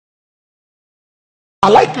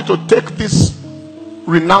I'd like you to take this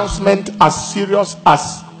renouncement as serious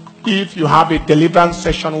as if you have a deliverance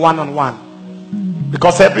session one-on-one,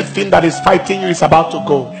 because everything that is fighting you is about to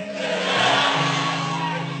go.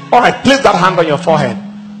 All right, place that hand on your forehead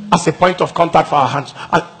as a point of contact for our hands,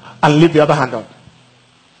 and leave the other hand up.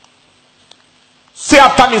 Say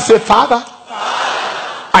after me, say, Father,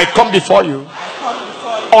 I come before you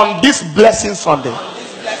on this blessing Sunday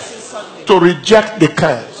to reject the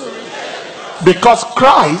curse, because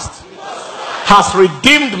Christ has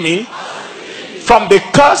redeemed me from the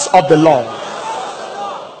curse of the law.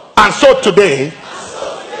 And so today,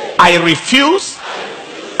 I refuse,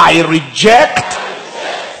 I reject,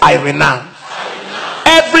 I renounce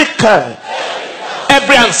every curse,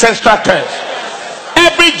 every ancestral curse,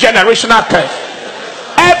 every generational curse,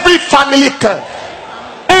 every family curse,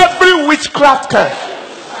 every witchcraft curse,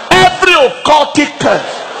 every occultic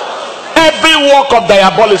curse, every work of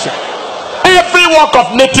diabolism, every work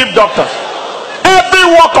of native doctors, every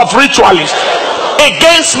work of ritualists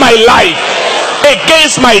against my life,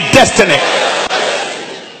 against my destiny,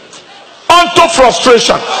 unto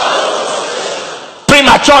frustration,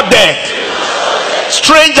 premature death,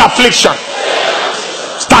 strange affliction,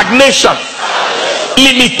 stagnation,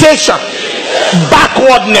 limitation,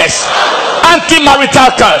 backwardness,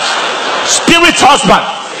 anti-marital curse, spirit husband,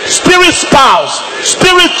 spirit spouse,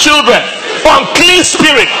 spirit children, unclean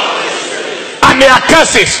spirit, and their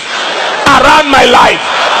curses around my life.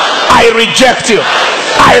 I reject you,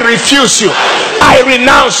 I refuse you, I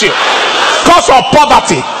renounce you. Cause of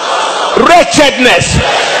poverty, wretchedness,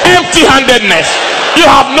 empty-handedness, you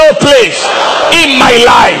have no place in my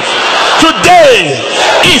life. Today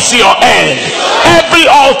is your end. Every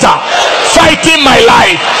altar fighting my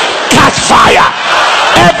life, catch fire.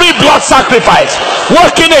 Every blood sacrifice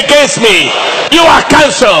working against me, you are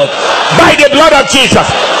cancelled by the blood of Jesus.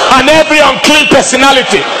 And every unclean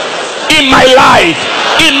personality in my life,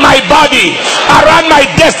 in my body, around my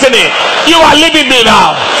destiny, you are leaving me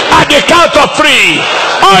now. At the count of 3,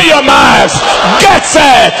 on your marks, get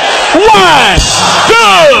set. 1,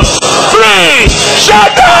 2, 3,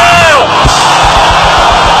 shut down.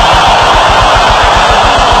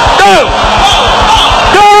 Go.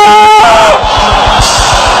 Go.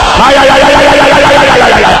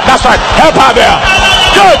 That's right. Help her there.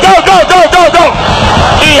 Go, go, go, go, go, go.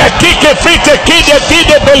 Kike frite kide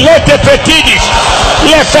kide belete fetidis.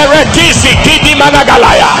 Le feretisi kidi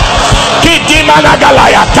managalaya. Kidi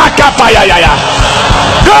managalaya. Taka faya ya.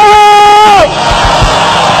 Go!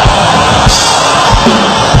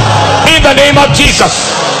 In the name of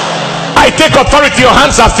Jesus, I take authority. Your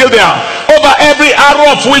hands are still there. Over every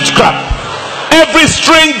arrow of witchcraft, every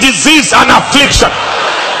strange disease and affliction,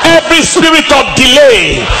 every spirit of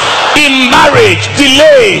delay in marriage,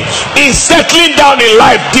 delay in settling down in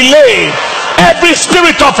life, delay, every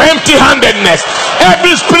spirit of empty-handedness,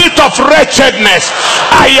 every spirit of wretchedness,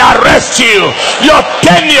 I arrest you. Your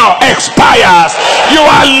tenure expires. You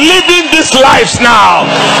are living these lives now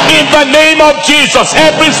in the name of Jesus.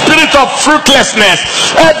 Every spirit of fruitlessness,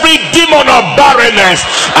 every demon of barrenness,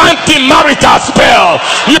 anti-marital spell,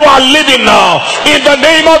 you are living now in the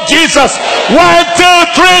name of Jesus. 1, 2,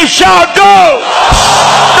 3, shout, go!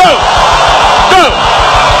 Go! Go!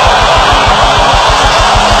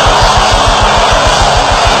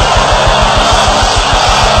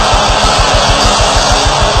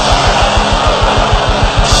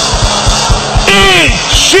 In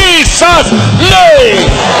Jesus' name.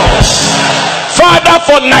 Father,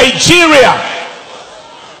 for Nigeria,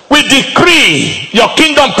 we decree your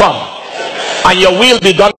kingdom come and your will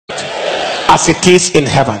be done as it is in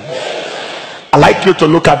heaven. I'd like you to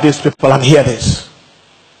look at these people and hear this.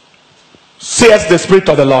 Says the Spirit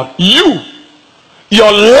of the Lord,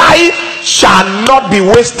 your life shall not be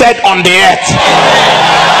wasted on the earth.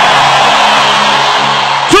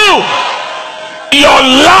 2, your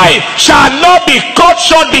life shall not be cut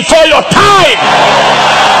short before your time.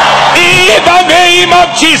 In the name of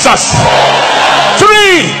Jesus.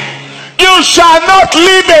 3, you shall not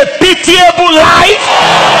live a pitiable life,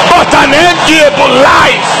 but an enviable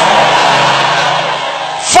life.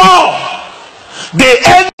 4, the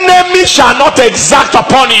enemy shall not exact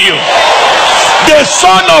upon you. The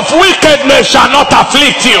son of wickedness shall not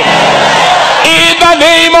afflict you. In the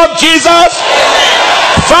name of Jesus.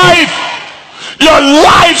 5, your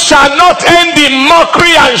life shall not end in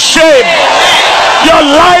mockery and shame. Your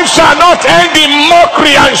life shall not end in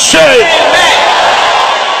mockery and shame.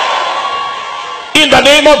 In the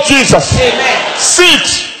name of Jesus.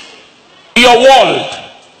 6, your world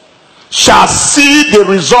shall see the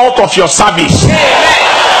result of your service.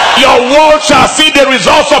 Your world shall see the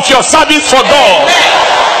results of your service for God.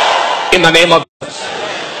 In the name of Jesus.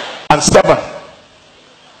 And 7,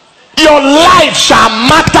 your life shall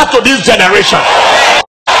matter to this generation.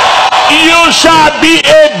 You shall be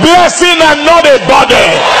a blessing and not a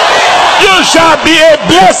burden. You shall be a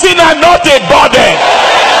blessing and not a burden.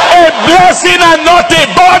 A blessing and not a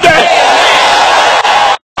burden.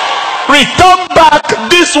 Return back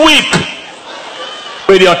this week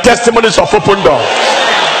with your testimonies of open doors.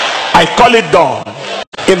 I call it done.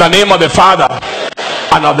 In the name of the Father,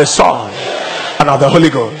 and of the Son, and of the Holy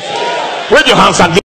Ghost. Raise your hands and